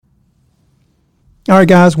All right,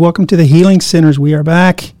 guys, welcome to the Healing Centers. We are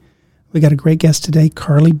back. We got a great guest today,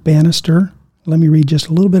 Carly Bannister. Let me read just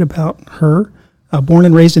a little bit about her. Born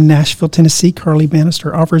and raised in Nashville, Tennessee, Carly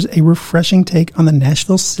Bannister offers a refreshing take on the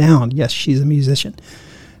Nashville sound. Yes, she's a musician.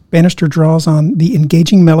 Bannister draws on the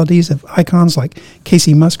engaging melodies of icons like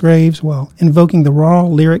Casey Musgraves while invoking the raw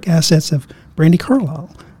lyric assets of Brandi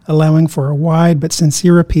Carlile, allowing for a wide but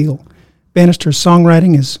sincere appeal. Bannister's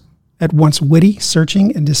songwriting is at once witty,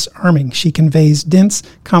 searching, and disarming. She conveys dense,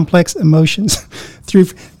 complex emotions through...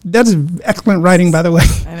 That is excellent writing, by the way.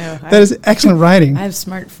 I know. That is excellent writing. I have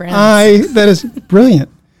smart friends. That is brilliant.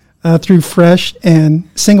 Through fresh and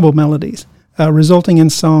singable melodies, resulting in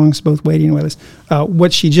songs both weighty and weightless.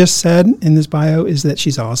 What she just said in this bio is that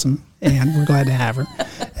she's awesome, and we're glad to have her.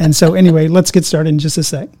 And so anyway, let's get started in just a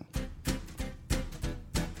sec.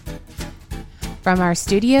 From our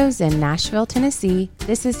studios in Nashville, Tennessee,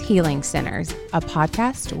 this is Healing Centers, a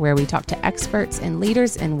podcast where we talk to experts and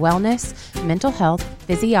leaders in wellness, mental health,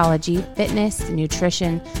 physiology, fitness,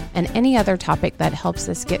 nutrition, and any other topic that helps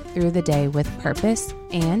us get through the day with purpose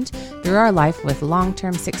and through our life with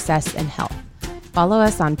long-term success and health. Follow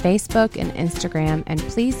us on Facebook and Instagram, and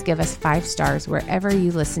please give us 5 stars wherever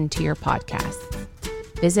you listen to your podcasts.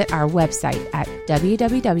 Visit our website at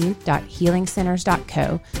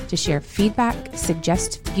www.healingcenters.co to share feedback,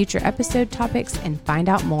 suggest future episode topics, and find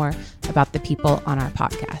out more about the people on our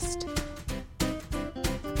podcast.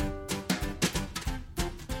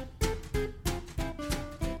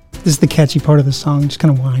 This is the catchy part of the song. Just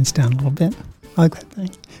kind of winds down a little bit. I like that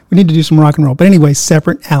thing. We need to do some rock and roll. But anyway,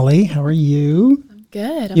 Separate Alley, how are you? I'm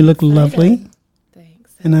good. You look excited. Lovely.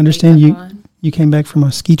 Thanks. And I understand you came back from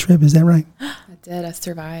a ski trip. Is that right? Did. I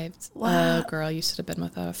survived. Wow. Oh, girl, you should have been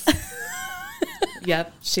with us.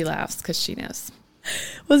 Yep, she laughs because she knows.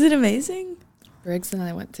 Was it amazing? Briggs and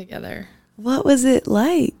I went together. What was it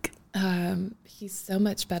like? He's so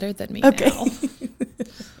much better than me Okay. now.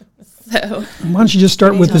 So why don't you just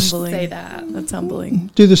start with this? Say that. That's humbling.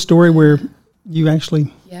 Do the story where you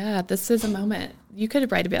actually... Yeah, this is a moment. You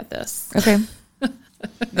could write about this. Okay.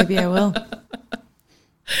 Maybe I will.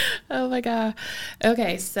 Oh my God.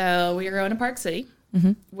 Okay, so we were going to Park City,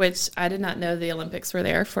 which I did not know the Olympics were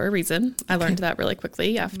there for a reason. I learned that really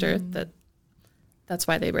quickly after that. That's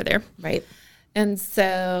why they were there. Right. And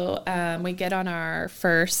so we get on our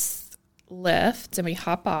first lift and we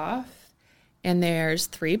hop off, and there's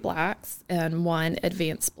 3 blacks and 1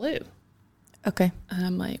 advanced blue. Okay. And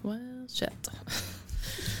I'm like, well, shit.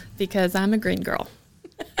 Because I'm a green girl.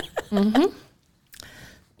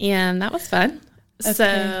 And that was fun. Okay.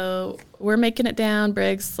 So we're making it down.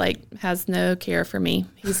 Briggs has no care for me.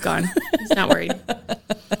 He's gone. He's not worried.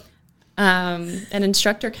 An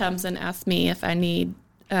instructor comes and asks me if I need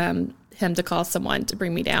him to call someone to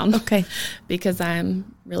bring me down. Okay. Because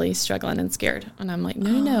I'm really struggling and scared. And I'm like,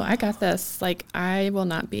 no, I got this. I will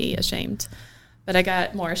not be ashamed. But I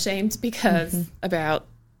got more ashamed because about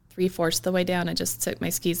 3/4 of the way down, I just took my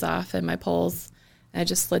skis off and my poles, and I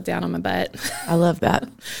just slid down on my butt. I love that.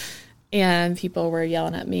 And people were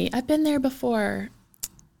yelling at me, I've been there before.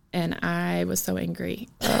 And I was so angry.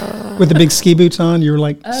 With the big ski boots on? You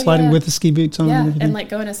were sliding with the ski boots on? Yeah, and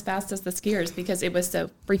going as fast as the skiers because it was so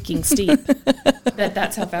freaking steep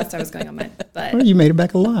that's how fast I was going on my butt. Well, you made it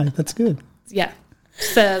back alive. That's good. Yeah.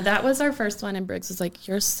 So that was our first one. And Briggs was like,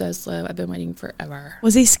 you're so slow. I've been waiting forever.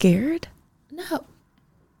 Was he scared? No.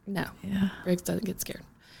 Yeah. Briggs doesn't get scared.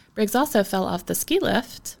 Briggs also fell off the ski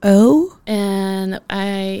lift. Oh? And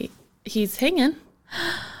he's hanging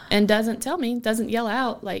and doesn't tell me, doesn't yell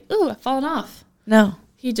out ooh, I've fallen off. No.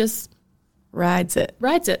 He just rides it.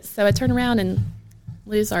 So I turn around and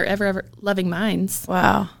lose our ever loving minds.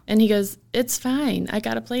 Wow. And he goes, it's fine. I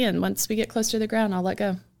got a plan. Once we get close to the ground, I'll let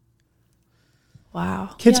go.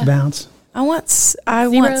 Wow. Kids bounce. I want some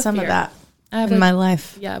fear. of that in my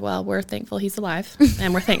life. Yeah, well, we're thankful he's alive,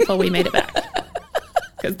 and we're thankful we made it back.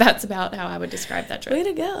 Because that's about how I would describe that trip. Way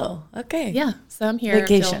to go. Okay. Yeah, so I'm here.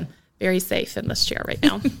 Vacation. Feel very safe in this chair right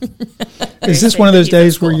now. Is this one of those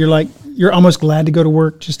days where you're almost glad to go to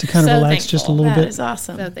work just to kind of relax just a little bit? That is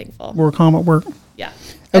awesome. So thankful. Work home at work? Yeah.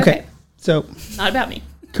 Okay. So. Not about me.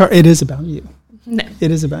 It is about you. No. It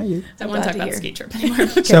is about you. Don't want to talk about the ski trip anymore.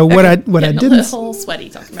 So what I didn't a little sweaty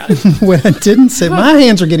talking about it. What I didn't say, my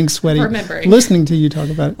hands are getting sweaty Remembering. listening to you talk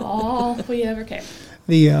about it. All we ever came.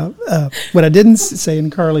 What I didn't say in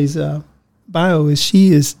Carly's bio is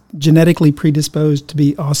she is genetically predisposed to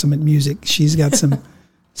be awesome at music. She's got some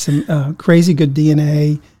crazy good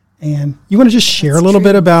DNA, and you want to just share a little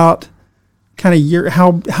bit about kind of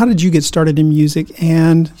how did you get started in music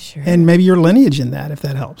and maybe your lineage in that, if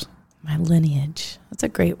that helps. My lineage. That's a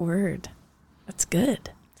great word. That's good.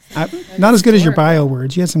 Not as good as your bio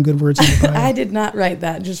words. You had some good words in your bio. I did not write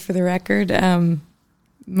that, just for the record.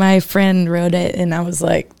 My friend wrote it, and I was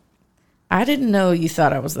like, I didn't know you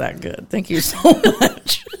thought I was that good. Thank you so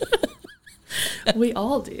much. We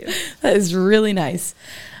all do. That is really nice.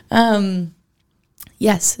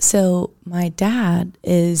 Yes, so my dad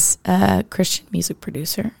is a Christian music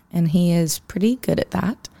producer, and he is pretty good at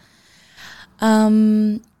that.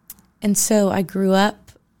 And so I grew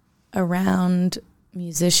up around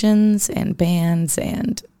musicians and bands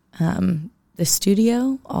and the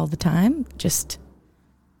studio all the time. Just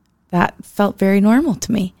that felt very normal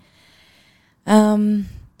to me.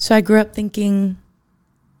 So I grew up thinking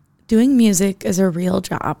doing music is a real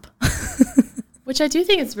job. Which I do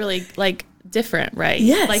think is really, like, different, right?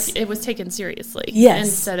 Yes. Like, it was taken seriously. Yes.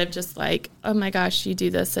 Instead of just like, oh my gosh, you do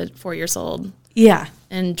this at 4 years old. Yeah.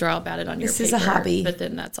 And draw about it on your paper. This is a hobby. But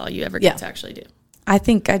then that's all you ever get to actually do. I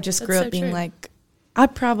think I just grew up being like, I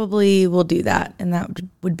probably will do that. And that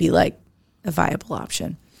would be like a viable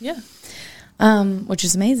option. Yeah. Which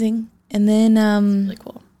is amazing. And then really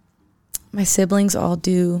cool. My siblings all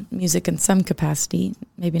do music in some capacity,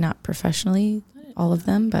 maybe not professionally, all of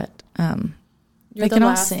them, but you're they the can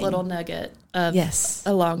last all sing. Little nugget of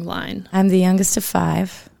a long line. I'm the youngest of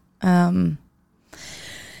 5. And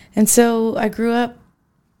so I grew up,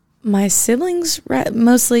 my siblings,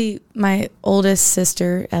 mostly my oldest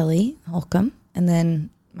sister, Ellie Holcomb, and then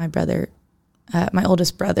my brother, my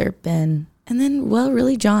oldest brother, Ben, and then, well,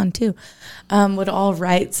 really John too, would all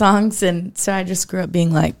write songs. And so I just grew up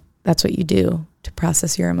being like, that's what you do to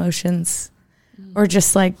process your emotions, or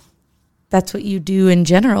just like, that's what you do in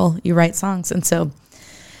general. You write songs. And so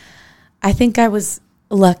I think I was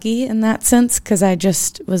lucky in that sense, because I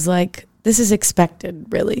just was like, this is expected,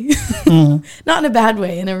 really. Mm-hmm. Not in a bad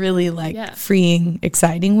way, in a really like freeing,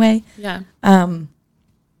 exciting way. Yeah.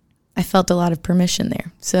 I felt a lot of permission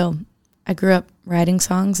there. So I grew up writing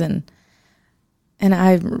songs, and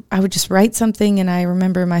I would just write something, and I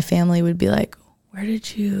remember my family would be like, what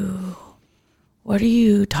are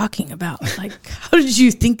you talking about? Like, how did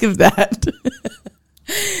you think of that?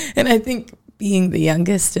 And I think being the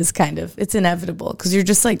youngest is it's inevitable, because you're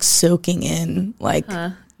just like soaking in like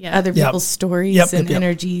other people's stories and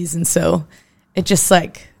energies. And so it just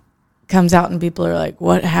like comes out and people are like,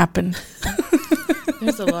 what happened?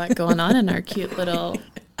 There's a lot going on in our cute little.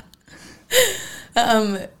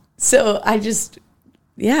 So I just,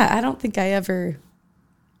 I don't think I ever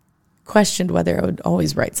questioned whether I would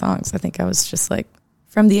always write songs. I think I was just like,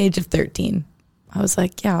 from the age of 13, I was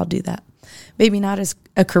like, yeah, I'll do that. Maybe not as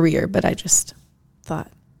a career, but I just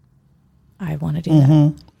thought I want to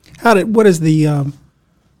do that. What is the,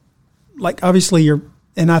 like, obviously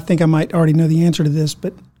and I think I might already know the answer to this,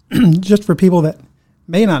 but just for people that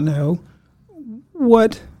may not know,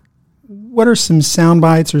 what are some sound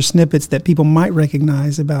bites or snippets that people might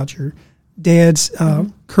recognize about your dad's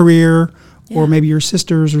career, or maybe your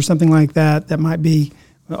sisters or something like that, that might be,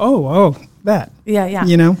 that. Yeah.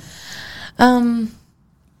 You know?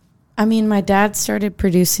 I mean, my dad started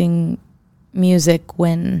producing music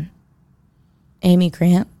when Amy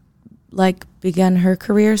Grant, like, began her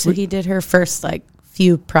career. So he did her first, like,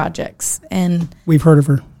 few projects. And we've heard of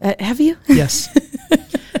her. Have you? Yes.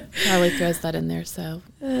 Probably throws that in there, so.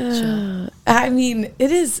 Sure. I mean,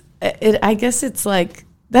 I guess it's like,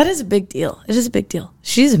 that is a big deal. It is a big deal.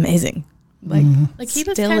 She's amazing. Like he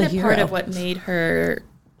was kind of part of what made her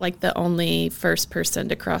like the only first person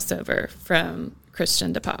to cross over from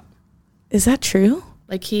Christian to pop. Is that true?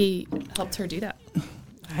 Like, he helped her do that.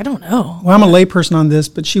 I don't know. Well, I'm a layperson on this,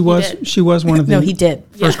 but she was one of the no, he did.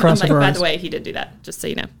 first crossover by the way, he did do that, just so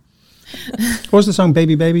you know. What was the song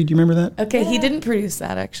Baby Baby? Do you remember that? Okay, he didn't produce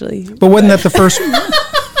that, actually. But wasn't that the first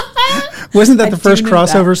wasn't that the first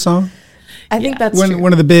crossover song? I think that's true.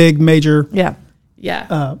 One of the big major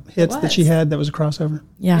hits that she had that was a crossover.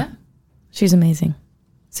 Yeah. She's amazing.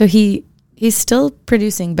 So he's still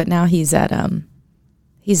producing, but now he's at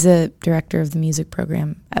he's the director of the music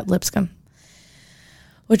program at Lipscomb,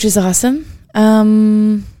 which is awesome.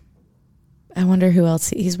 I wonder who else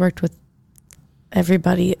he's worked with.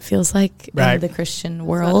 Everybody, it feels like, in the Christian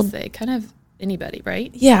world. Kind of anybody,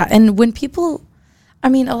 right? Yeah, and when people, I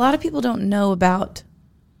mean, a lot of people don't know about,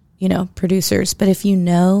 producers, but if you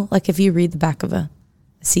know, like, if you read the back of a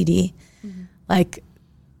CD, like,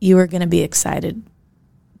 you are going to be excited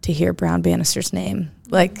to hear Brown Bannister's name.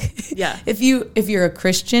 Like, if you're a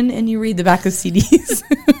Christian and you read the back of CDs.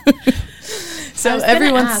 So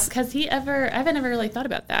everyone's, has he ever, I haven't ever really thought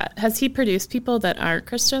about that. Has he produced people that aren't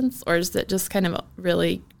Christians, or is it just kind of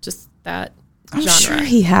really just that genre? I'm sure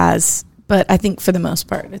he has, but I think for the most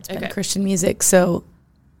part it's been Christian music. So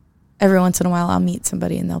every once in a while I'll meet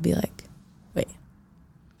somebody and they'll be like, wait,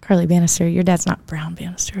 Carly Bannister, your dad's not Brown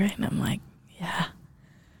Bannister, right? And I'm like, yeah.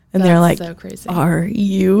 And they're like, so crazy. Are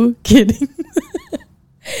you kidding?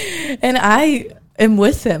 And I am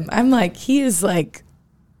with him. I'm like, he's a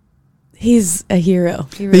hero.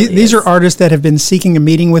 He really These are artists that have been seeking a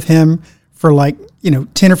meeting with him for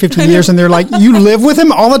 10 or 15 years, and they're like, you live with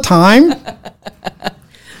him all the time?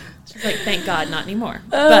 She's like, thank God, not anymore.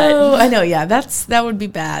 Oh, I know. Yeah, that would be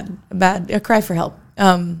bad. A cry for help.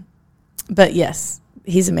 But yes,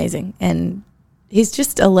 he's amazing, and he's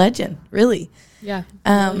just a legend, really. Yeah.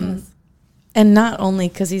 And not only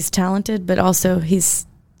because he's talented, but also he's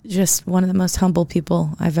just one of the most humble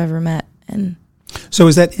people I've ever met. And so,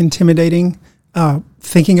 is that intimidating?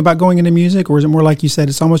 Thinking about going into music, or is it more like you said?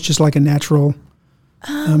 It's almost just like a natural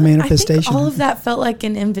manifestation. I think all of that felt like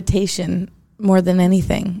an invitation more than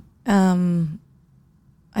anything.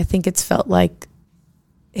 I think it's felt like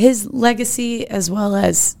his legacy as well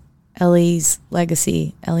as Ellie's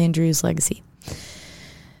legacy, Ellie and Drew's legacy.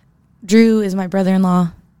 Drew is my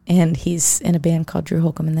brother-in-law, and he's in a band called Drew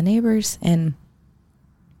Holcomb and the Neighbors, and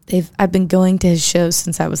I've been going to his shows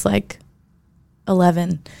since I was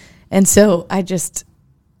 11, and so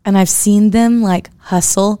I've seen them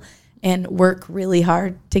hustle and work really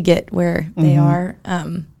hard to get where they are.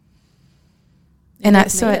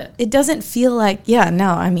 It doesn't feel like,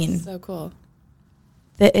 so cool.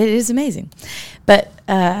 It is amazing. But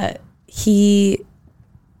I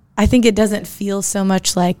think it doesn't feel so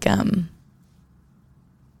much like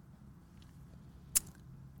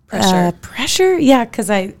pressure. Yeah, because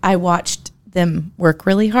I watched them work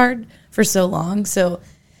really hard for so long. So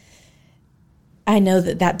I know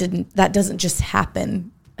that doesn't just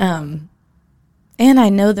happen. And I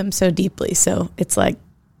know them so deeply. So it's like,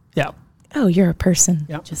 yeah, oh, you're a person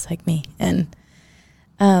just like me. And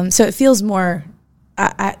so it feels more,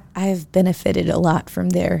 I've benefited a lot from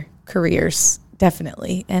their careers,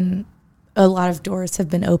 definitely. And a lot of doors have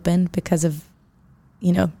been opened because of,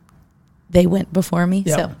 they went before me.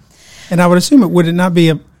 Yeah. So, and I would assume would it not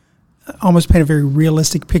be almost paint a very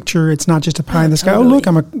realistic picture? It's not just a pie in the sky. Totally. Oh, look,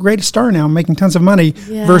 I'm a great star now. I'm making tons of money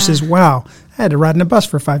versus, wow, I had to ride in a bus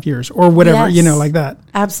for 5 years or whatever, Yes. like that.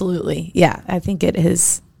 Absolutely. Yeah. I think it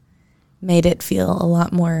has made it feel a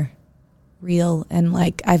lot more real. And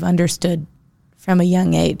I've understood from a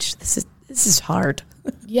young age, this is hard.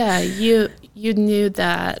 Yeah. You knew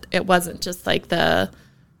that it wasn't just the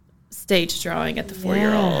stage drawing at the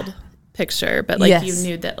 4-year-old picture, but Yes. you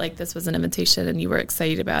knew that this was an invitation and you were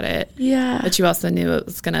excited about it. Yeah. But you also knew it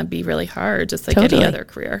was going to be really hard, just like Totally. any other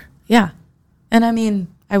career. Yeah. And I mean,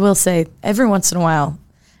 I will say every once in a while,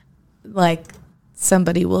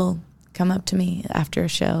 somebody will come up to me after a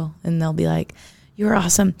show and they'll be like, "You're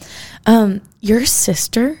awesome. Your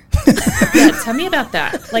sister?" Yeah, tell me about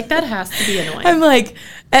that. That has to be annoying. I'm like,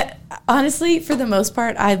 honestly, for the most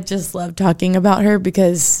part, I just love talking about her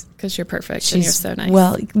because you're perfect and you're so nice.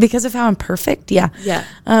 Well, because of how I'm perfect. Yeah. Yeah.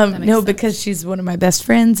 No, because she's one of my best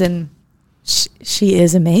friends and she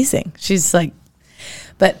is amazing. She's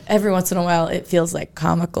but every once in a while it feels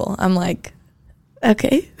comical. I'm like,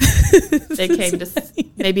 okay.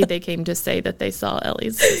 Maybe they came to say that they saw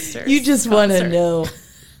Ellie's sister. You just want to know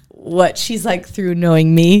what she's like through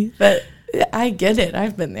knowing me, but I get it.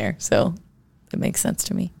 I've been there, so it makes sense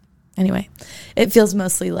to me. Anyway, it feels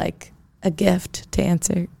mostly like a gift to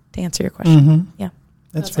answer your question. Mm-hmm. Yeah,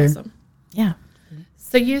 that's fair. Awesome. Yeah.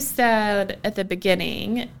 So you said at the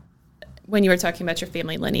beginning, when you were talking about your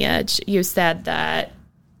family lineage, you said that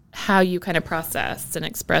how you kind of processed and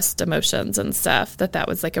expressed emotions and stuff, that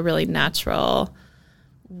was a really natural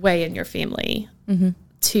way in your family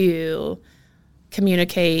to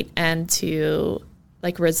communicate and to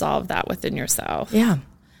resolve that within yourself. Yeah.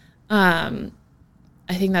 I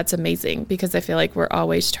think that's amazing because I feel like we're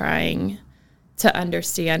always trying to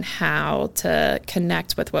understand how to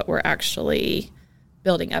connect with what we're actually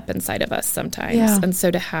building up inside of us sometimes. Yeah. And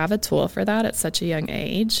so to have a tool for that at such a young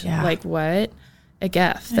age, Yeah. What a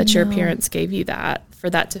gift that your parents gave you, that for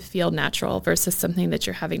that to feel natural versus something that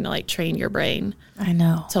you're having to train your brain I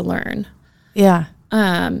know. to learn. Yeah.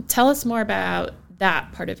 Tell us more about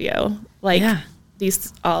that part of you,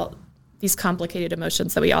 these complicated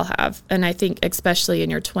emotions that we all have. And I think especially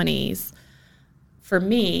in your 20s, for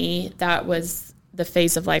me, that was the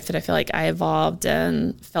phase of life that I feel like I evolved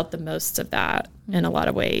and felt the most of that in a lot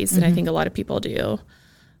of ways. And I think a lot of people do.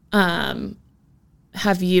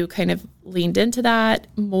 Have you kind of leaned into that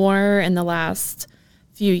more in the last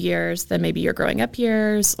few years than maybe your growing up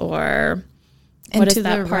years, or what has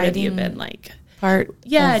that part of you been like? part.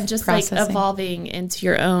 Yeah, of and just processing. like evolving into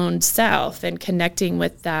your own self and connecting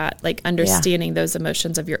with that, like understanding those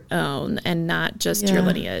emotions of your own and not just your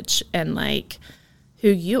lineage and like who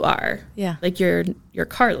you are. Yeah. Like you're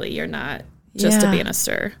Carly, you're not just a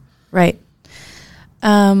Bannister. Right.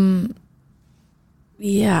 Yeah,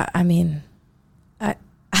 I mean,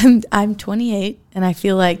 I'm 28 and I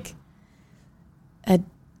feel like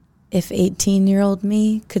if 18-year-old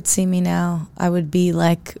me could see me now, I would be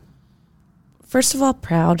like, first of all,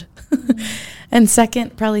 proud. And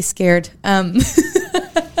second, probably scared.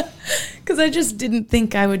 Because I just didn't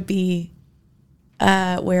think I would be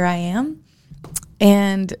where I am.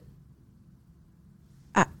 And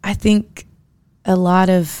I think a lot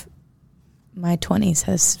of my 20s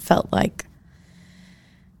has felt like,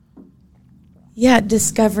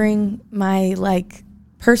 discovering my like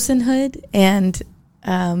personhood and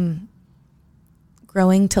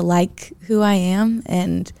growing to like who I am,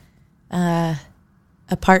 and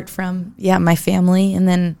apart from my family, and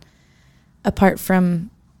then apart from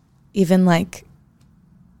even like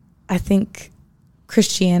I think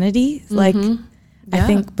Christianity, like I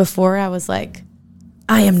think before I was like,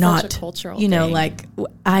 I am not, such a cultural you know, thing. like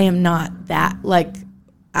I am not that, like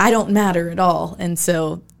I don't matter at all. And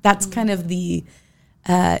so that's kind of the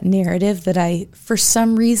narrative that I, for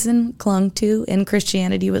some reason, clung to in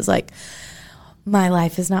Christianity, was like, my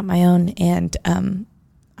life is not my own, and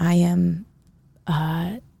I am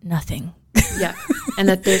nothing. Yeah. And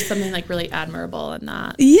that there's something like really admirable in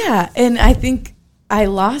that. Yeah. And I think I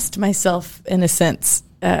lost myself in a sense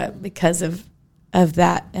because of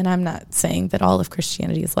that. And I'm not saying that all of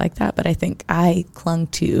Christianity is like that, but I think I clung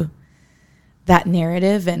to that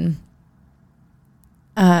narrative. And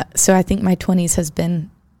so I think my 20s has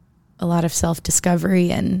been a lot of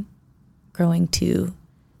self-discovery and growing to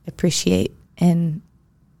appreciate and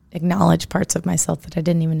acknowledge parts of myself that I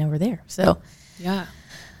didn't even know were there. So, yeah.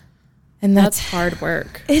 And That's hard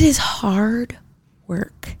work. It is hard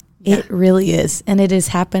work. Yeah. It really is. And it has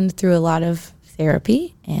happened through a lot of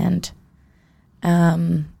therapy and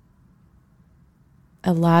a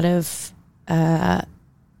lot of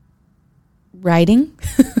writing,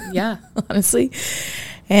 Yeah. honestly.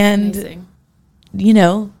 And, Amazing. you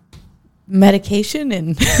know, medication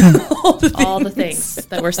and All the things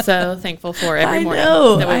that we're so thankful for every morning. I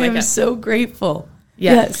know. That we I wake am up. so grateful.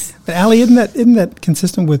 Yeah. Yes. But Allie, isn't that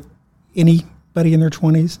consistent with anybody in their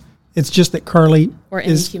 20s? It's just that Carly Or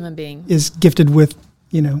any human being. is gifted with,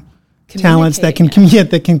 you know, talents that can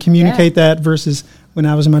communicate that, versus when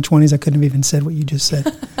I was in my 20s, I couldn't have even said what you just said.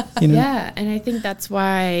 You know? Yeah, and I think that's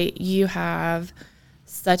why you have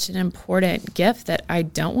such an important gift that I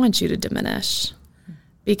don't want you to diminish,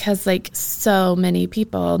 because like so many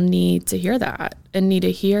people need to hear that and need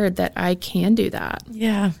to hear that I can do that.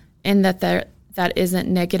 Yeah. And that isn't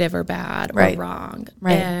negative or bad Right. or wrong.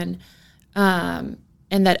 Right.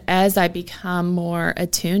 And that as I become more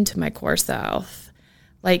attuned to my core self,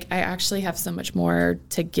 like I actually have so much more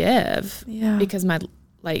to give. Yeah. Because my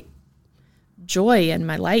like joy and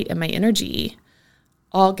my light and my energy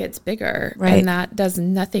all gets bigger. Right. And that does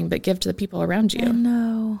nothing but give to the people around you. I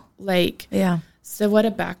know. Like, Yeah. so what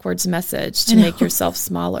a backwards message to make yourself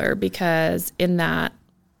smaller, because in that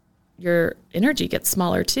your energy gets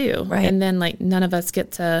smaller too. Right. And then like none of us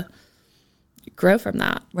get to grow from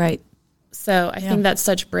that. Right. So I think that's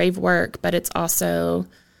such brave work, but it's also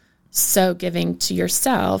so giving to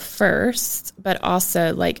yourself first, but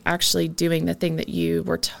also like actually doing the thing that you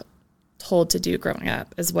were told to do growing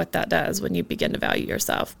up is what that does when you begin to value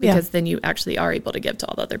yourself, because then you actually are able to give to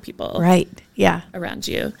all the other people Right. Yeah. around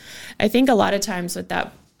you. I think a lot of times with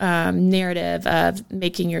that narrative of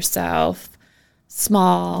making yourself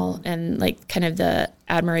small and like kind of the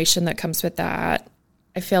admiration that comes with that,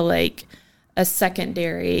 I feel like a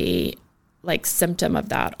secondary like symptom of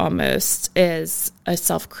that almost is a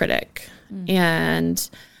self-critic and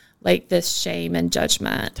like this shame and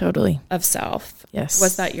judgment Totally. of self. Yes.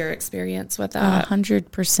 Was that your experience with that?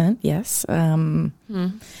 100%. Yes. I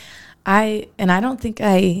don't think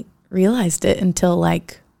I realized it until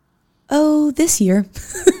like, this year.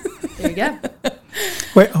 There you go.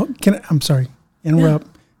 Wait, I'm sorry, interrupt,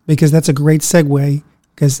 because that's a great segue,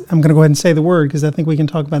 because I'm going to go ahead and say the word, because I think we can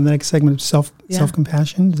talk about in the next segment of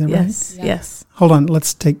self-compassion. Is that Yes. right? Yes. Hold on.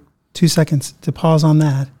 Let's take 2 seconds to pause on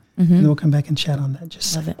that, and then we'll come back and chat on that.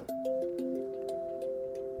 Just Love it.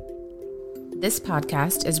 This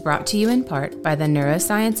podcast is brought to you in part by the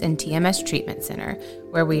Neuroscience and TMS Treatment Center,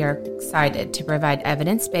 where we are excited to provide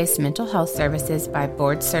evidence-based mental health services by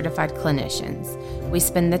board-certified clinicians. We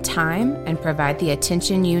spend the time and provide the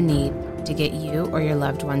attention you need to get you or your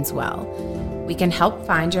loved ones well. We can help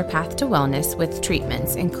find your path to wellness with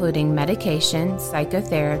treatments including medication,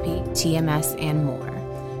 psychotherapy, TMS, and more.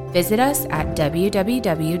 Visit us at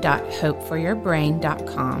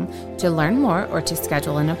www.hopeforyourbrain.com to learn more or to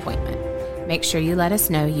schedule an appointment. Make sure you let us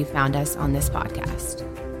know you found us on this podcast.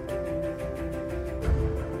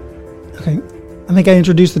 Okay, I think I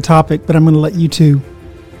introduced the topic, but I'm going to let you two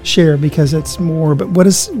share because it's more. But what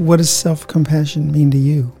does self-compassion mean to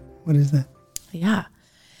you? What is that? Yeah.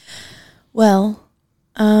 Well,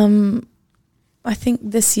 I think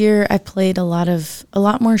this year I played a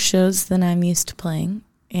lot more shows than I'm used to playing.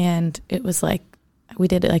 And it was like, we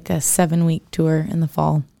did like a 7-week tour in the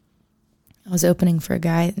fall. I was opening for a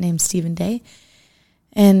guy named Stephen Day,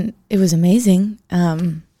 and it was amazing.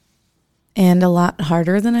 And a lot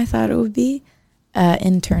harder than I thought it would be,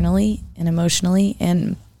 internally and emotionally.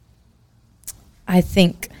 And I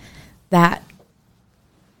think that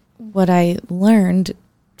what I learned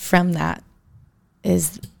from that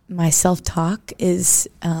is my self-talk was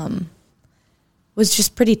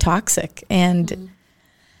just pretty toxic. And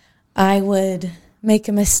I would make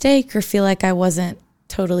a mistake or feel like I wasn't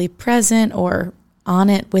totally present or on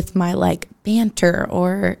it with my like banter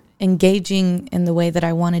or engaging in the way that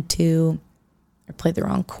I wanted to, or play the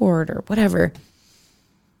wrong chord or whatever.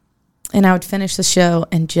 And I would finish the show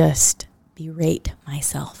and just berate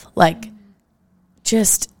myself. Like,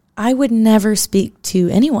 I would never speak to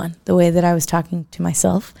anyone the way that I was talking to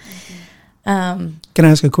myself. Can I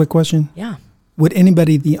ask a quick question? Yeah. Would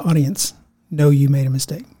anybody in the audience know you made a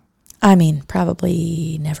mistake? I mean,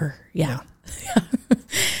 probably never. Yeah.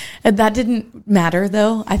 And that didn't matter,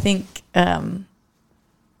 though. I think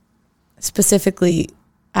specifically,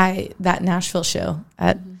 that Nashville show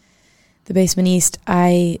at the Basement East,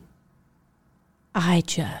 I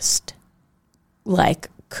just like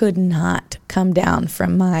could not come down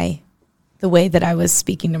from the way that I was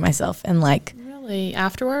speaking to myself, and like really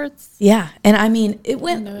afterwards. Yeah, and I mean, it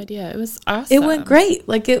went. I had no idea. It was awesome. It went great.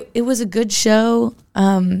 Like it was a good show.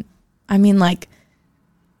 I mean, like,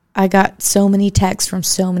 I got so many texts from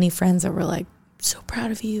so many friends that were like, so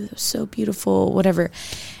proud of you. It was so beautiful, whatever.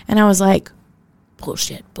 And I was like,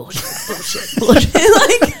 bullshit. Like,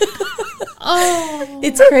 oh,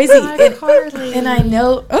 it's crazy. And I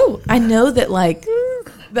know that like,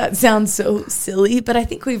 that sounds so silly, but I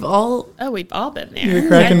think we've all been there. You're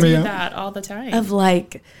cracking me up. That all the time. Of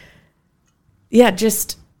like, yeah,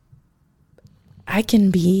 just, I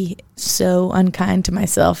can be so unkind to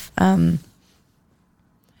myself.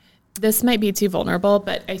 This might be too vulnerable,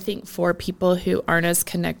 but I think for people who aren't as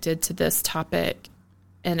connected to this topic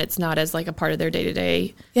and it's not as like a part of their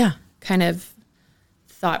day-to-day kind of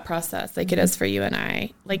thought process like it is for you and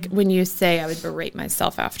I. Like when you say I would berate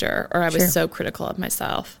myself after, or I was so critical of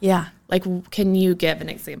myself. Yeah. Like, can you give an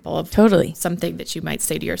example of something that you might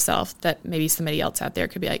say to yourself that maybe somebody else out there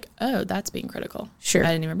could be like, oh, that's being critical. Sure. I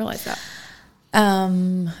didn't even realize that.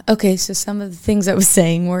 Okay, so some of the things I was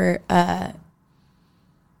saying were,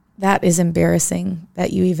 that is embarrassing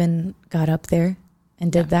that you even got up there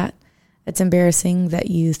and did that. It's embarrassing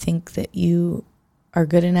that you think that you are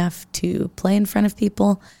good enough to play in front of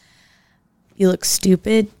people. You look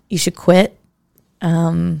stupid. You should quit.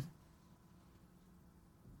 Yeah,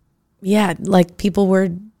 like people were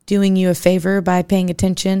doing you a favor by paying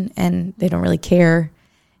attention and they don't really care.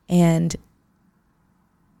 And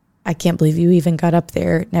I can't believe you even got up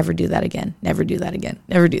there. Never do that again. Never do that again.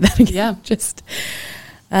 Never do that again. Yeah. Just,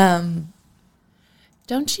 don't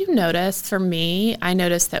you notice, for me, I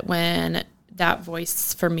notice that when that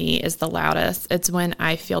voice for me is the loudest, it's when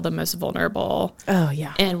I feel the most vulnerable. Oh,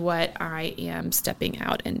 yeah. And what I am stepping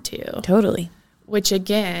out into. Totally. Which,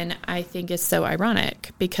 again, I think is so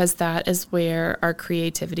ironic because that is where our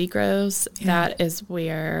creativity grows. Yeah. That is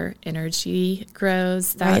where energy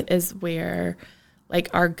grows. That is where, like,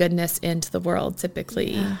 our goodness into the world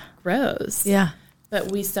typically grows. Yeah.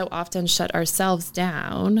 But we so often shut ourselves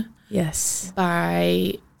down. Yes.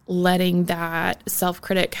 By letting that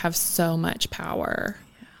self-critic have so much power.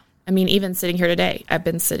 Yeah. I mean, even sitting here today, I've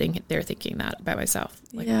been sitting there thinking that by myself.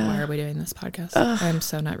 Like, why are we doing this podcast? I'm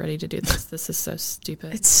so not ready to do this. This is so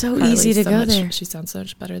stupid. It's so easy to go there. She sounds so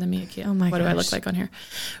much better than me. Oh my gosh. What do I look like on here?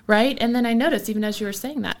 Right? And then I noticed, even as you were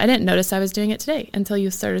saying that, I didn't notice I was doing it today until you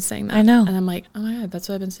started saying that. I know. And I'm like, oh my God, that's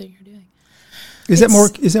what I've been sitting here doing. Is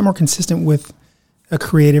that more consistent with a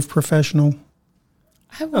creative professional?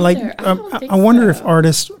 I wonder. I wonder if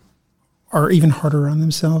artists are even harder on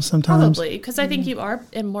themselves sometimes. Probably, because I think you are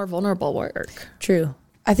in more vulnerable work. True.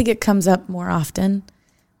 I think it comes up more often,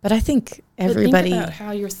 but I think everybody. But think about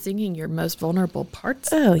how you're singing your most vulnerable parts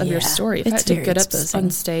Oh, of yeah. your story. If I It's had to very get exposing. up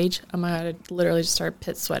on stage, oh my God, I'd literally just start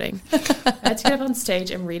pit sweating. I had to get up on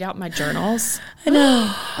stage and read out my journals.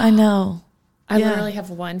 I know. I Yeah. literally have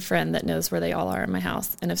one friend that knows where they all are in my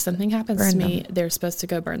house. And if something happens Burn to me, they're supposed to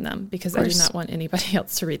go burn them because I do not want anybody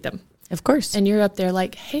else to read them. Of course. And you're up there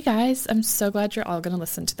like, hey guys, I'm so glad you're all going to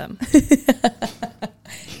listen to them.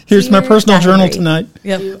 Here's my Dear personal journal diary. tonight.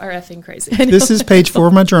 Yep. You are effing crazy. This is page 4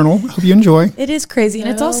 of my journal. Hope you enjoy. It is crazy. And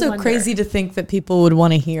it's No also wonder. crazy to think that people would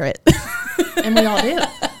want to hear it. And we all do.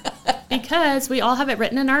 Because we all have it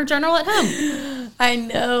written in our journal at home. I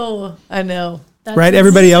know. That's Right?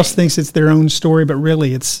 Everybody insane. else thinks it's their own story, but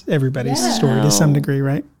really it's everybody's Yeah. story to some degree,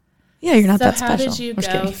 right? Yeah, you're not So that how special. did you I'm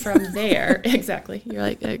just go kidding. from there? Exactly. You're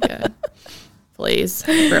like, oh, good. Please,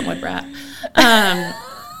 Brentwood brat.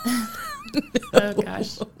 Oh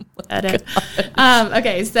gosh, edit.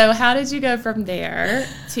 Okay, so how did you go from there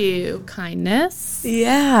to kindness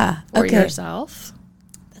Yeah. for Okay. yourself?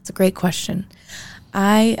 That's a great question.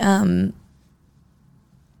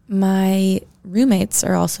 My roommates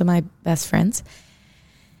are also my best friends.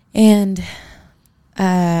 And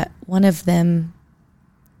one of them,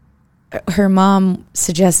 her mom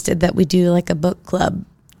suggested that we do like a book club.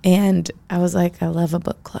 And I was like, I love a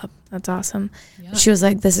book club. That's awesome. Yeah. She was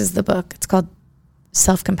like, this is the book. It's called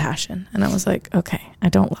Self-Compassion. And I was like, okay, I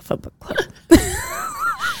don't love a book club.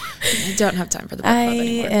 I don't have time for the book I club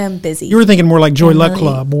anymore. am busy. You were thinking more like Joy Luck Emily.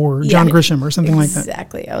 Club or John Yeah. Grisham or something like that.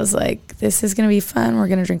 Exactly. I was like, this is going to be fun. We're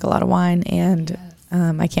going to drink a lot of wine, and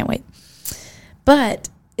I can't wait. But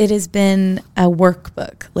it has been a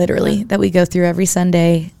workbook, literally, that we go through every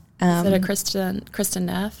Sunday. Is it a Kristen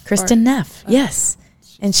Neff? Kristen Neff, Oh, yes.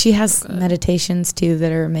 And she has so good. meditations, too,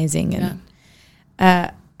 that are amazing. And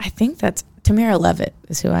I think that's Tamara Levitt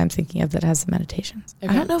is who I'm thinking of that has the meditations.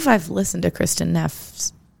 Okay. I don't know if I've listened to Kristen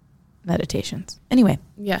Neff's meditations. Anyway,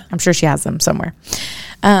 Yeah. I'm sure she has them somewhere.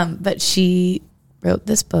 But she wrote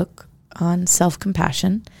this book on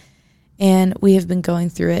self-compassion, and we have been going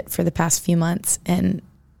through it for the past few months, and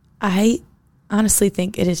I honestly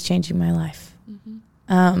think it is changing my life.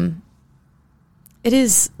 Mm-hmm. It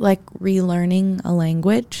is like relearning a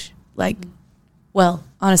language, well,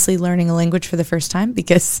 honestly, learning a language for the first time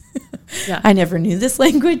because Yeah. I never knew this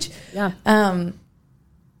language. Yeah.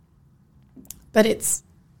 But it's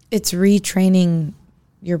retraining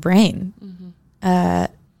your brain. Mm-hmm.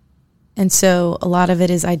 And so a lot of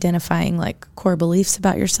it is identifying like core beliefs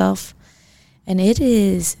about yourself. And it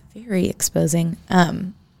is very exposing.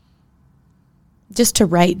 Just to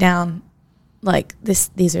write down like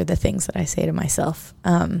these are the things that I say to myself.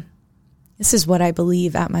 This is what I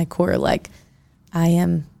believe at my core. Like I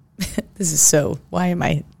am, why am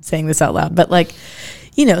I saying this out loud? But like,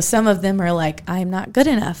 some of them are like, I'm not good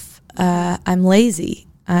enough. I'm lazy.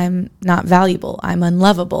 I'm not valuable. I'm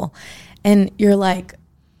unlovable. And you're like,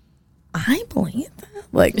 I believe that.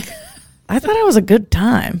 Like, I thought it was a good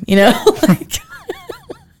time, like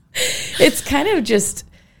it's kind of just,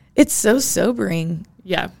 it's so sobering,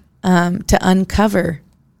 Yeah. to uncover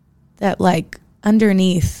that like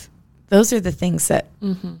underneath, those are the things that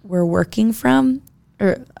we're working from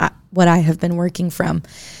or what I have been working from.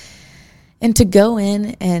 And to go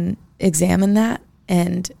in and examine that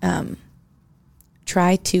and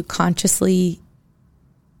try to consciously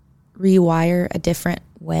rewire a different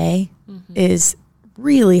way is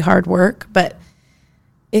really hard work, but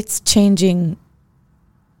it's changing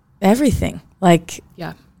everything. Like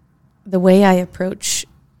Yeah. the way I approach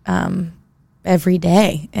every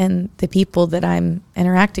day and the people that I'm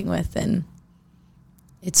interacting with, and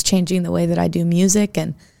it's changing the way that I do music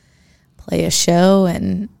and play a show.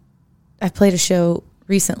 And I played a show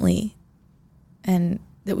recently, and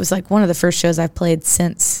it was like one of the first shows I've played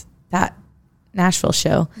since that Nashville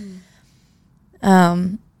show.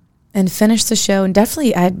 And finished the show, and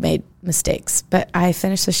definitely I had made mistakes, but I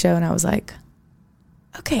finished the show and I was like,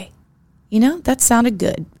 okay, that sounded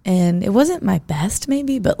good. And it wasn't my best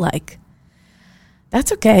maybe, but like,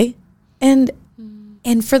 that's okay. And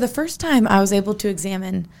for the first time I was able to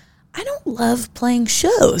examine, I don't love playing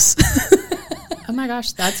shows. Oh my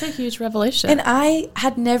gosh, that's a huge revelation. And I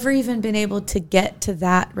had never even been able to get to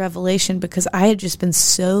that revelation because I had just been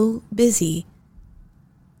so busy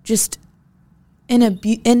just in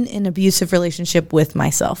an abusive relationship with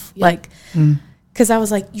myself. Yeah. Like, because I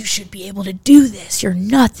was like, you should be able to do this. You're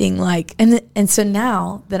nothing like, and so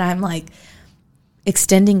now that I'm like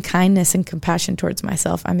extending kindness and compassion towards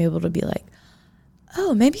myself, I'm able to be like,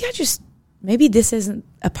 oh, maybe this isn't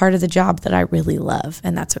a part of the job that I really love,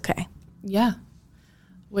 and that's okay. Yeah.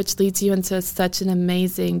 Which leads you into such an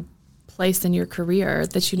amazing place in your career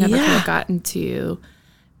that you never could have gotten to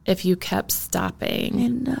if you kept stopping I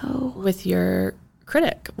know. with your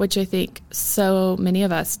critic, which I think so many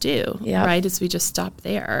of us do, Yep. right? Is we just stop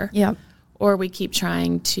there. Yep. Or we keep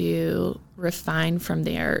trying to refine from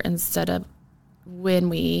there instead of when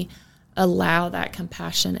we allow that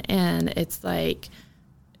compassion in, it's like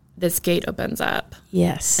this gate opens up.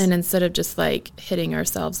 Yes. And instead of just like hitting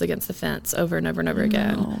ourselves against the fence over and over and over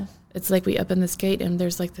again, it's like we open this gate and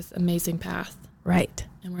there's like this amazing path. Right.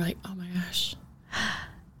 And we're like, oh my gosh.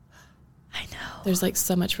 I know. There's like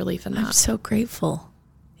so much relief in that. I'm so grateful.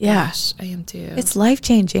 Yeah. Gosh, I am too. It's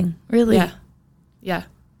life-changing, really. Yeah. Yeah.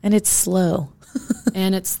 And it's slow.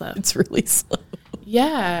 And it's slow. It's really slow.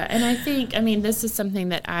 Yeah. And I think, this is something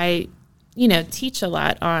that I, teach a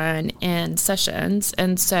lot on in sessions.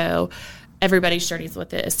 And so everybody's journeys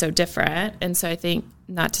with it is so different. And so I think,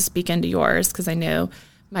 not to speak into yours, because I know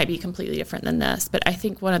might be completely different than this, but I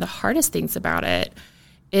think one of the hardest things about it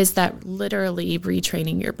is that literally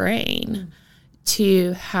retraining your brain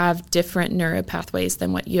to have different neural pathways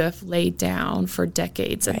than what you have laid down for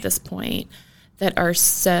decades at this point that are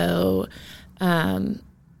so,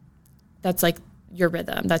 that's like your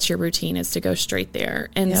rhythm, that's your routine, is to go straight there.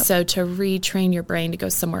 And so to retrain your brain to go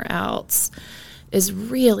somewhere else is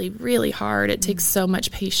really, really hard. It takes so much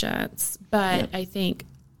patience. But I think,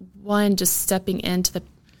 one, just stepping into the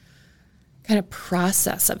kind of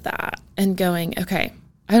process of that and going, okay,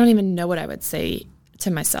 I don't even know what I would say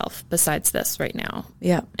to myself besides this right now.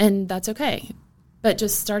 Yeah. And that's okay. But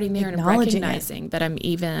just starting there and recognizing that I'm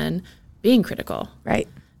even being critical. Right.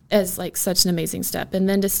 Is like such an amazing step. And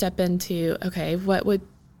then to step into, okay,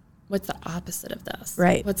 what's the opposite of this?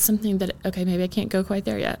 Right. What's something that, okay, maybe I can't go quite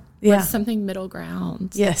there yet. Yeah. What's something middle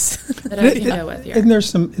ground Yes. that I can go with here? And there's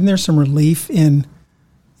some relief in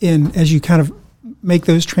as you kind of make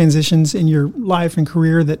those transitions in your life and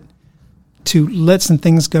career, that to let some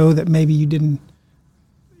things go that maybe you didn't,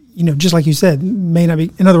 just like you said, may not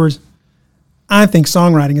be. In other words, I think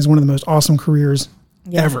songwriting is one of the most awesome careers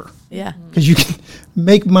ever. Yeah. Because you can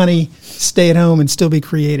make money, stay at home, and still be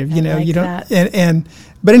creative. You don't. And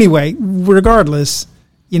but anyway, regardless,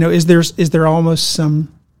 is there almost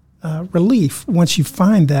some relief once you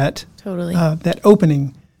find that Totally. that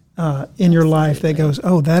opening in your life that goes,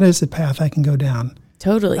 oh, that is the path I can go down.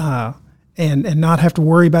 Totally. And not have to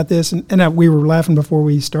worry about this. And we were laughing before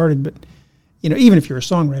we started, but even if you're a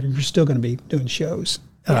songwriter, you're still going to be doing shows,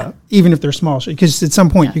 even if they're small shows, because at some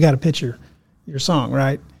point you got to pitch your song,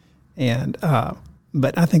 right? And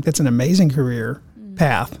but I think that's an amazing career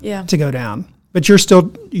path to go down. But it's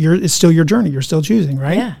still your journey. You're still choosing,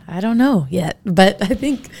 right? Yeah, I don't know yet, but I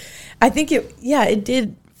think it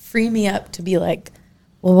did free me up to be like,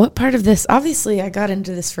 well, what part of this? Obviously, I got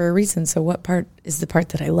into this for a reason. So, what part is the part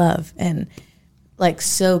that I love? And like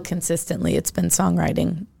so consistently, it's been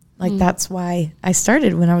songwriting. Like that's why I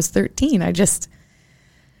started when I was 13.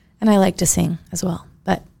 And I like to sing as well,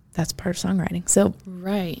 but that's part of songwriting. So,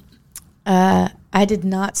 right. I did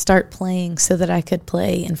not start playing so that I could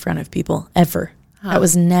play in front of people ever. That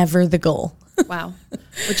was never the goal. Wow.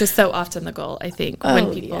 Which is so often the goal, I think,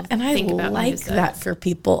 when people And I think about like music. that for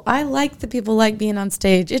people. I like the people like being on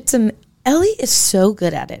stage. Ellie is so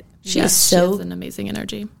good at it. She she has an amazing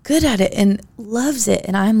energy. good at it and loves it.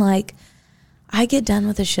 And I'm like, I get done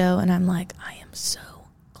with the show and I'm like, I am so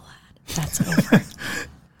glad that's over.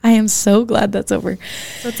 I am so glad that's over.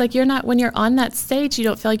 So it's like when you're on that stage, you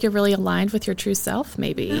don't feel like you're really aligned with your true self,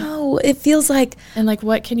 maybe. No, it feels like. And like,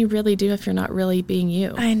 what can you really do if you're not really being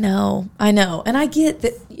you? I know. And I get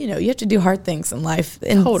that, you have to do hard things in life.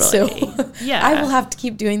 And Totally. So Yeah. I will have to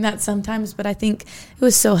keep doing that sometimes, but I think it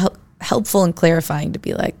was so helpful and clarifying to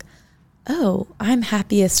be like, oh, I'm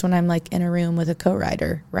happiest when I'm like in a room with a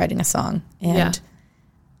co-writer writing a song. And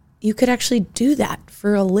you could actually do that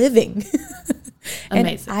for a living.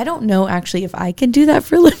 Amazing. And I don't know actually if I can do that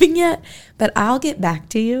for a living yet, but I'll get back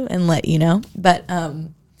to you and let you know. But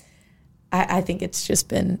I think it's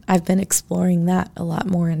just I've been exploring that a lot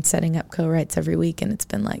more and setting up co-writes every week. And it's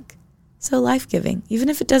been like so life-giving. Even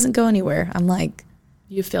if it doesn't go anywhere, I'm like.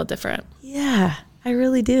 You feel different. Yeah, I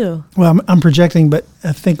really do. Well, I'm projecting, but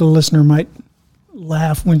I think a listener might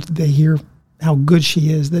laugh when they hear how good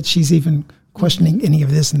she is, that she's even questioning any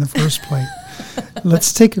of this in the first place.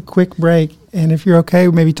 Let's take a quick break, and if you're okay,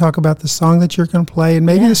 maybe talk about the song that you're going to play and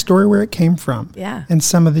maybe the story where it came from. Yeah. And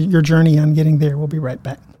some of your journey on getting there. We'll be right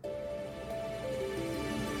back.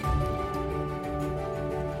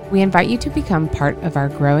 We invite you to become part of our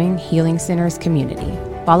growing Healing Centers community.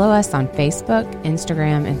 Follow us on Facebook,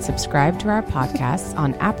 Instagram, and subscribe to our podcasts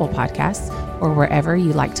on Apple Podcasts or wherever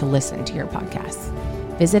you like to listen to your podcasts.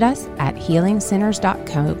 Visit us at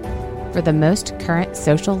healingcenters.co for the most current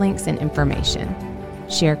social links and information.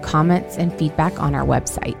 Share comments and feedback on our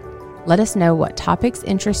website. Let us know what topics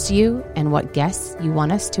interest you and what guests you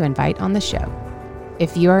want us to invite on the show.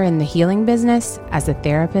 If you are in the healing business as a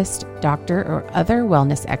therapist, doctor, or other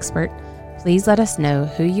wellness expert, please let us know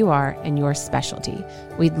who you are and your specialty.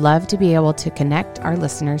 We'd love to be able to connect our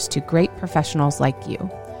listeners to great professionals like you.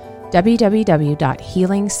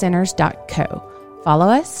 www.healingcenters.co. Follow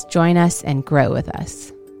us, join us, and grow with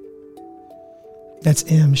us. That's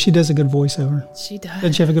M. She does a good voiceover. She does.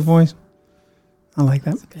 Doesn't she have a good voice? I like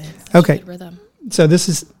that. That's good. Okay. Good rhythm. So this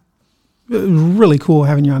is really cool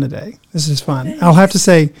having you on today. This is fun. Thanks. I'll have to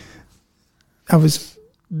say,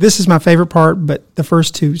 this is my favorite part, but the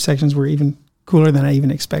first two sections were even cooler than I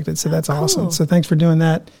even expected. So that's awesome. So thanks for doing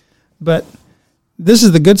that. But this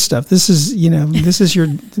is the good stuff. This is, this is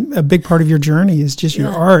a big part of your journey is just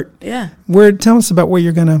your art. Yeah. Tell us about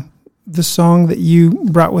the song that you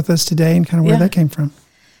brought with us today and kind of where that came from.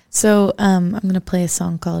 So I'm going to play a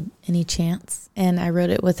song called Any Chance, and I wrote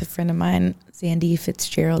it with a friend of mine, Zandy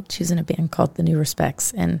Fitzgerald. She's in a band called The New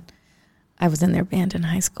Respects, and I was in their band in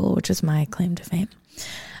high school, which is my claim to fame.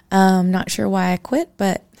 Not sure why I quit,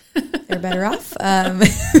 but they're better off.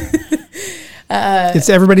 It's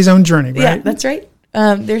everybody's own journey, right? Yeah, that's right.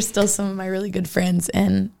 They're still some of my really good friends,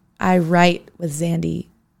 and I write with Zandy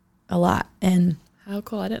a lot. And how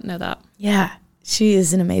cool. I didn't know that. Yeah, she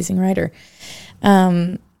is an amazing writer.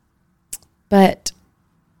 But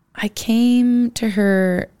I came to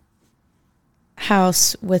her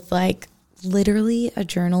house with literally a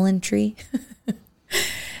journal entry.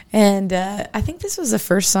 And I think this was the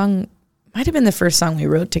first song, might have been the first song we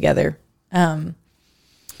wrote together.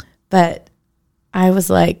 But I was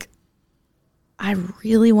like, I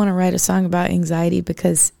really want to write a song about anxiety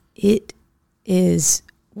because it is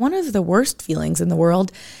one of the worst feelings in the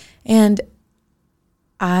world. And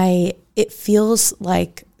it feels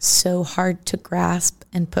like so hard to grasp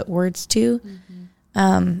and put words to,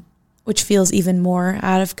 which feels even more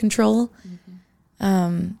out of control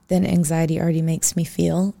than anxiety already makes me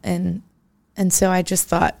feel. And so I just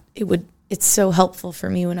thought it's so helpful for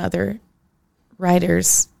me when other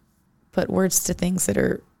writers put words to things that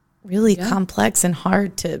are really complex and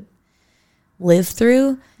hard to live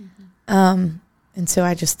through. And so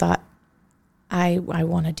I just thought I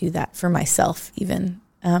want to do that for myself even,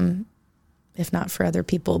 if not for other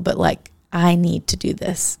people, but I need to do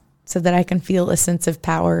this so that I can feel a sense of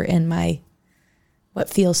power in what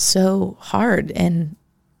feels so hard and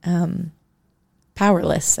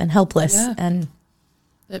powerless and helpless. Yeah. And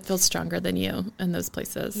it feels stronger than you in those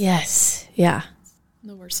places. Yes. Yeah.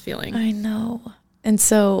 The worst feeling. I know. And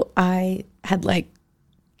so I had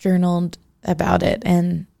journaled about it.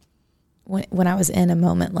 And when I was in a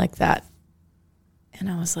moment like that, and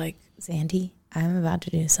I was like, Zandy, I'm about to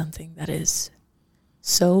do something that is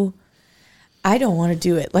so, I don't want to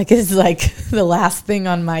do it. It's the last thing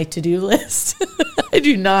on my to-do list. I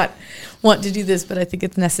do not want to do this, but I think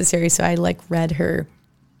it's necessary. So I read her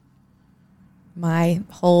my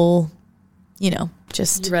whole,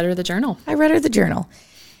 just. You read her the journal. I read her the journal.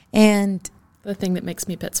 And the thing that makes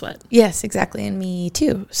me pit sweat. Yes, exactly. And me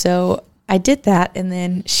too. So I did that. And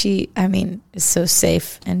then she, is so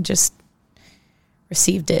safe and just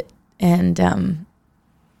received it and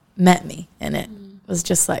met me. And it was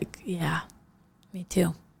just yeah, me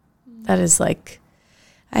too. That is I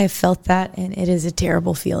have felt that, and it is a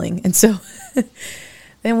terrible feeling. And so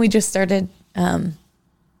then we just started,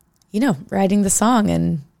 writing the song.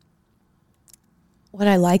 And what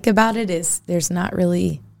I like about it is there's not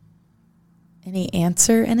really any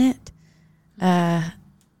answer in it. But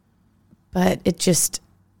it just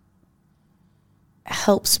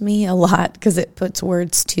helps me a lot because it puts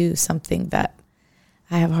words to something that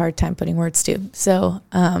I have a hard time putting words to. So,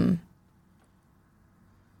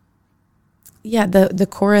 the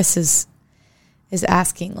chorus is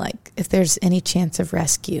asking if there's any chance of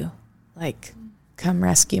rescue, come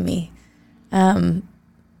rescue me. And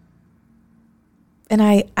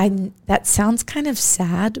I that sounds kind of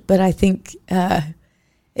sad, but I think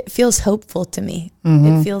it feels hopeful to me.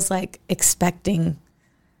 It feels like expecting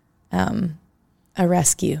a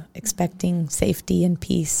rescue, expecting safety and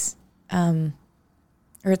peace, or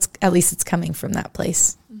it's at least it's coming from that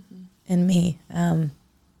place in me.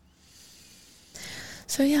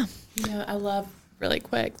 So yeah, I love really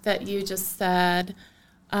quick that you just said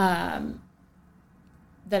that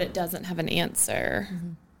it doesn't have an answer.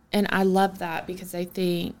 And I love that because I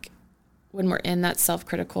think when we're in that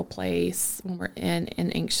self-critical place, when we're in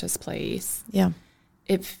an anxious place,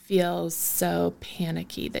 it feels so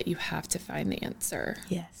panicky that you have to find the answer.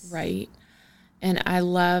 Yes. Right? And I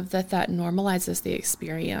love that normalizes the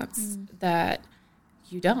experience that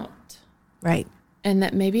you don't. Right. And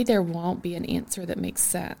that maybe there won't be an answer that makes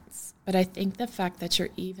sense. But I think the fact that you're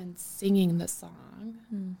even singing the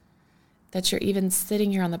song, that you're even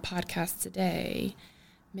sitting here on the podcast today,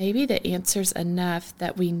 maybe the answer's enough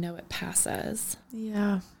that we know it passes.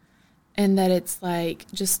 Yeah. And that it's like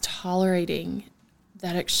just tolerating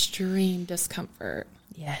that extreme discomfort.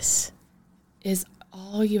 Yes. Is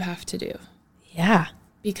all you have to do. Yeah.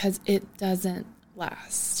 Because it doesn't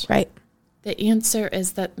last. Right. The answer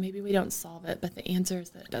is that maybe we don't solve it, but the answer is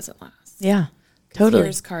that it doesn't last. Yeah. Totally.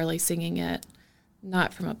 Here's Carly singing it,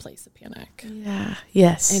 not from a place of panic. Yeah.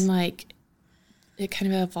 Yes. And like, it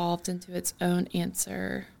kind of evolved into its own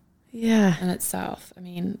answer. Yeah. In itself. I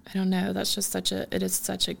mean, I don't know. That's just it is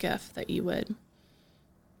such a gift that you would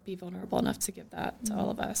be vulnerable enough to give that to all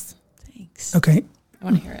of us. Thanks. Okay. I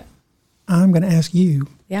want to hear it. I'm going to ask you.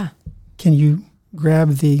 Yeah. Can you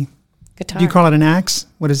grab the guitar? Do you call it an axe?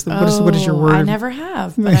 What is your word? I never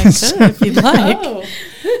have, but I could if you'd like. Oh,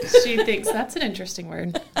 she thinks that's an interesting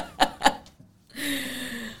word.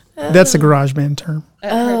 That's a garage band term.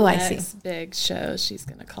 At her I next see. Big show, she's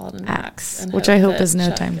going to call it an Axe, axe, and which I hope that is no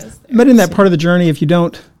Chuck time. is there. But in that part of the journey, if you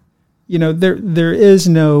don't, there is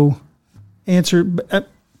no answer.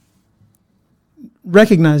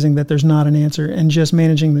 Recognizing that there's not an answer and just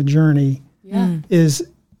managing the journey is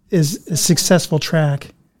a successful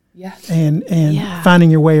track. Yeah. And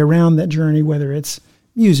finding your way around that journey, whether it's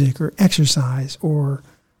music or exercise or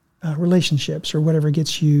relationships or whatever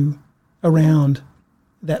gets you around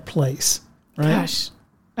that place. Right? Gosh,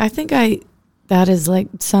 I think that is like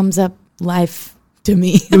sums up life to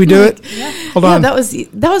me. Do we do it? Yeah. Hold on. That was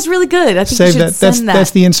really good. I think Save you should that. send that.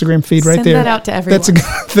 That's the Instagram feed right Send there. that out to everyone. That's a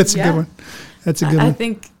good one. That's a good I one.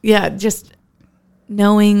 think, just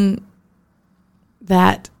knowing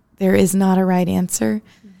that there is not a right answer.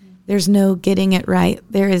 Mm-hmm. There's no getting it right.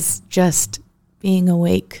 There is just being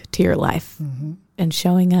awake to your life and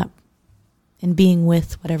showing up and being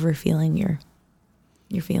with whatever feeling you're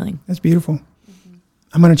feeling. That's beautiful.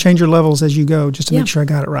 I'm going to change your levels as you go just to make sure I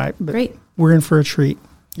got it right. But great. We're in for a treat.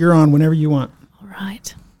 You're on whenever you want. All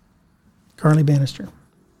right. Carly Bannister.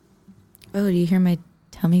 Oh, do you hear my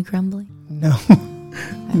tummy grumbling? No.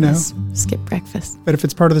 I No. must skip breakfast. But if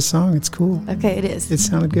it's part of the song, it's cool. Okay, it is. It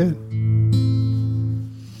sounded good.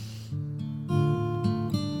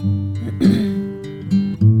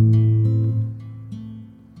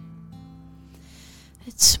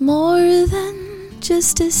 It's more than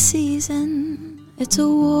just a season. It's a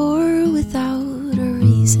war without a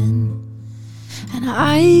reason. And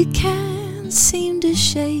I can't seem to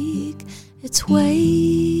shake its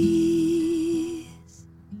ways.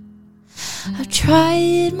 I've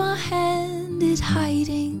tried my hand at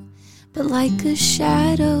hiding, but like a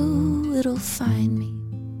shadow it'll find me.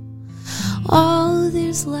 All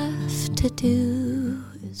there's left to do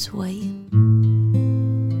is wait.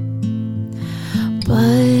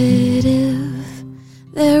 But if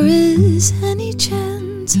there is any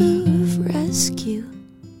chance of rescue,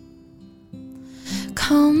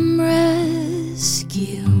 come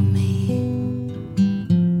rescue me.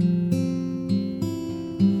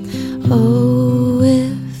 Oh,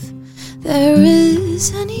 if there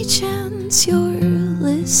is any chance you're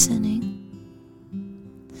listening,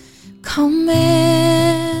 come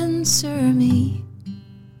answer me.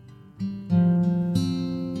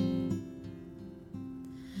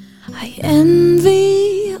 I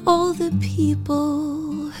envy all the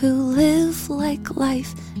people who live like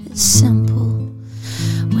life is simple,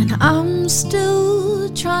 when I'm still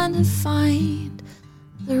trying to find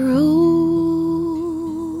the rules.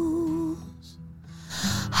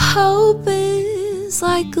 Hope is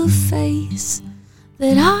like a face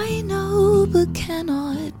that I know but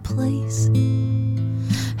cannot place.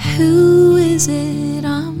 Who is it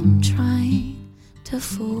I'm trying to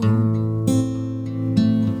fool?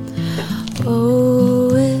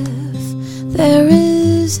 Oh, if there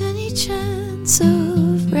is any chance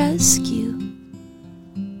of rescue,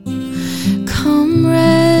 come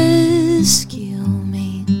rescue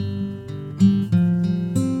me.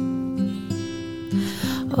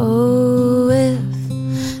 Oh, if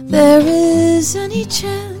there is any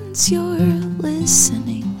chance you're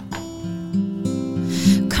listening,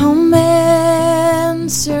 come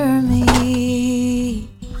answer me.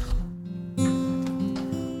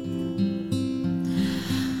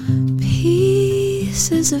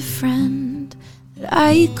 Peace is a friend that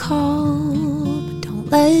I call but don't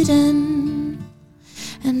let in,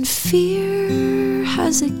 and fear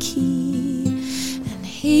has a key and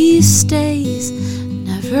he stays,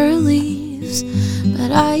 never leaves.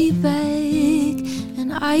 But I beg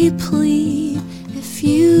and I plead, if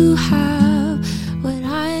you have what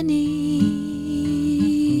I need,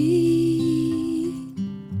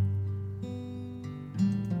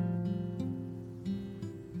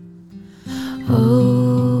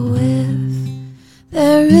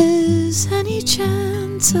 any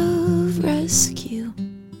chance of rescue,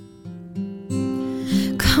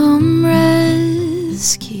 come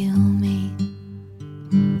rescue me.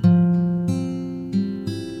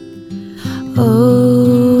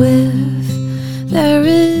 Oh, if there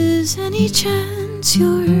is any chance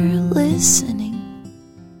you're listening,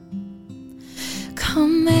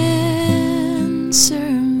 come answer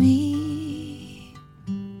me.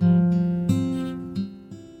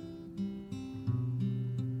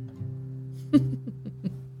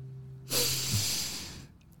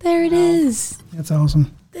 There it is. That's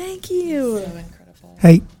awesome. Thank you. So incredible.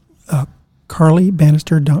 Hey,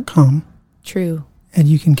 CarlyBannister.com, True. and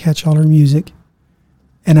you can catch all her music.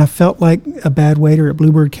 And I felt like a bad waiter at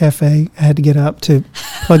Bluebird Cafe. I had to get up to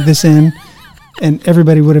plug this in, and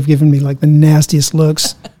everybody would have given me like the nastiest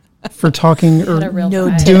looks for talking or Had a real No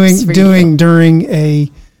vibe. tips for you. during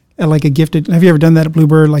a like a gifted. Have you ever done that at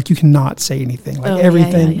Bluebird? Like you cannot say anything. Like Oh, yeah,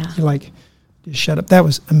 everything, yeah. you like just shut up. That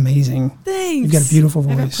was amazing. Thanks. You've got a beautiful I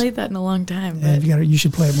haven't voice. played that in a long time, Yeah, but you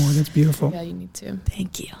should play it more. That's beautiful. Yeah, you need to.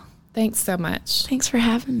 thank you. Thanks so much. Thanks for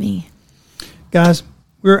having me. Guys,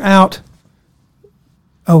 we're out.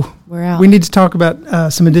 Oh, We're out. we need to talk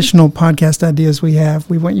about some additional podcast ideas we have.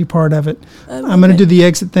 We want you part of it. I I'm love going to it. do the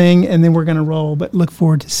exit thing, and then we're going to roll. But look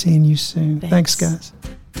forward to seeing you soon. Thanks, Thanks. guys.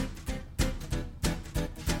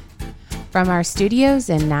 From our studios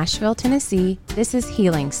in Nashville, Tennessee, this is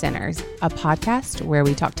Healing Centers, a podcast where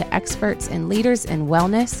we talk to experts and leaders in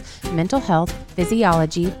wellness, mental health,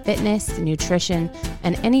 physiology, fitness, nutrition,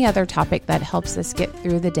 and any other topic that helps us get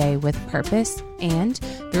through the day with purpose and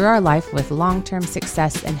through our life with long-term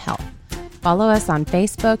success and health. Follow us on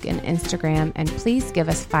Facebook and Instagram, and please give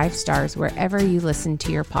us 5 stars wherever you listen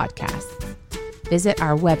to your podcasts. Visit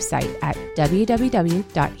our website at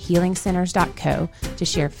www.healingcenters.co to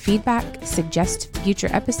share feedback, suggest future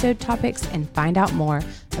episode topics, and find out more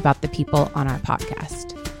about the people on our podcast.